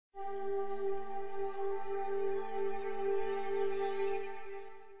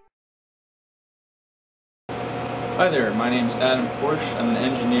Hi there, my name is Adam Porsch. I'm an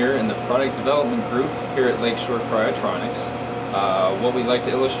engineer in the product development group here at Lakeshore Cryotronics. What we'd like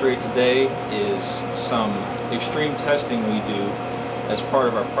to illustrate today is some extreme testing we do as part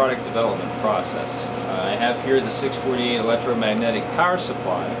of our product development process. I have here the 648 electromagnetic power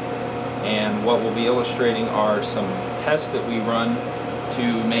supply, and what we'll be illustrating are some tests that we run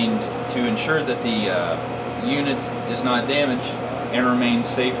to ensure that the unit is not damaged and remains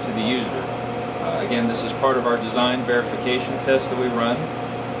safe to the user. Again, this is part of our design verification test that we run,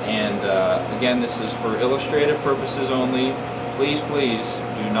 and again, this is for illustrative purposes only. Please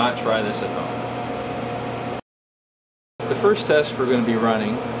do not try this at home. The first test we're going to be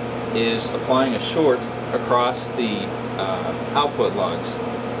running is applying a short across the output lugs.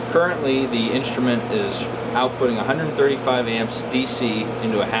 Currently, the instrument is outputting 135 amps DC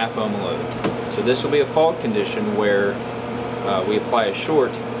into a half ohm load. So this will be a fault condition where we apply a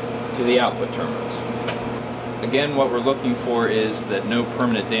short to the output terminals. Again, what we're looking for is that no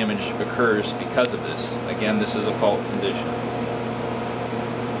permanent damage occurs because of this. Again, this is a fault condition.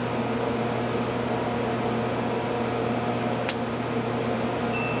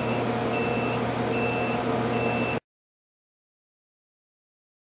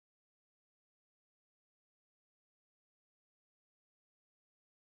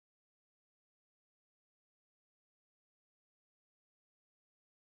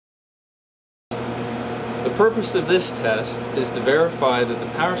 The purpose of this test is to verify that the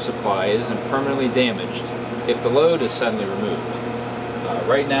power supply isn't permanently damaged if the load is suddenly removed.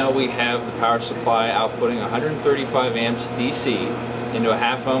 Right now we have the power supply outputting 135 amps DC into a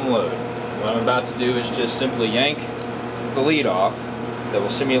half ohm load. What I'm about to do is just simply yank the lead off that will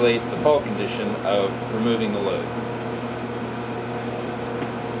simulate the fault condition of removing the load.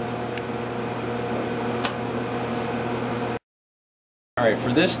 Alright,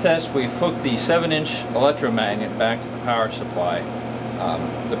 for this test we've hooked the 7-inch electromagnet back to the power supply.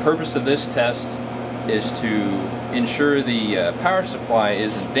 The purpose of this test is to ensure the power supply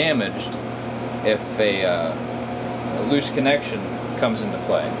isn't damaged if a loose connection comes into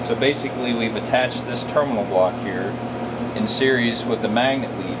play. So basically we've attached this terminal block here in series with the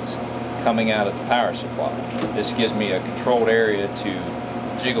magnet leads coming out of the power supply. This gives me a controlled area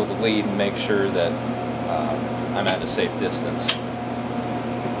to jiggle the lead and make sure that I'm at a safe distance.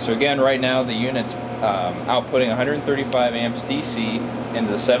 So again, right now the unit's outputting 135 amps DC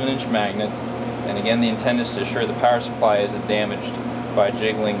into the 7-inch magnet, and again the intent is to ensure the power supply isn't damaged by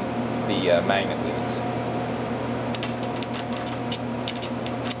jiggling the magnet leads.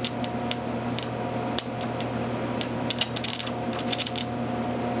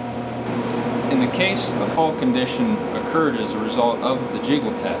 In the case the fault condition occurred as a result of the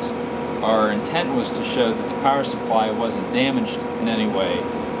jiggle test, our intent was to show that the power supply wasn't damaged in any way,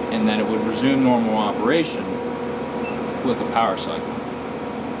 and that it would resume normal operation with a power cycle.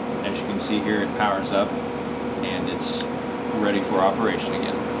 As you can see here, it powers up and it's ready for operation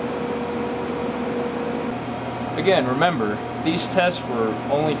again. Again, remember, these tests were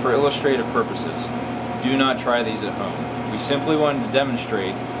only for illustrative purposes. Do not try these at home. We simply wanted to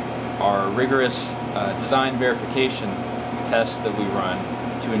demonstrate our rigorous design verification tests that we run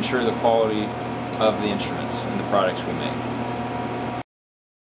to ensure the quality of the instruments and the products we make.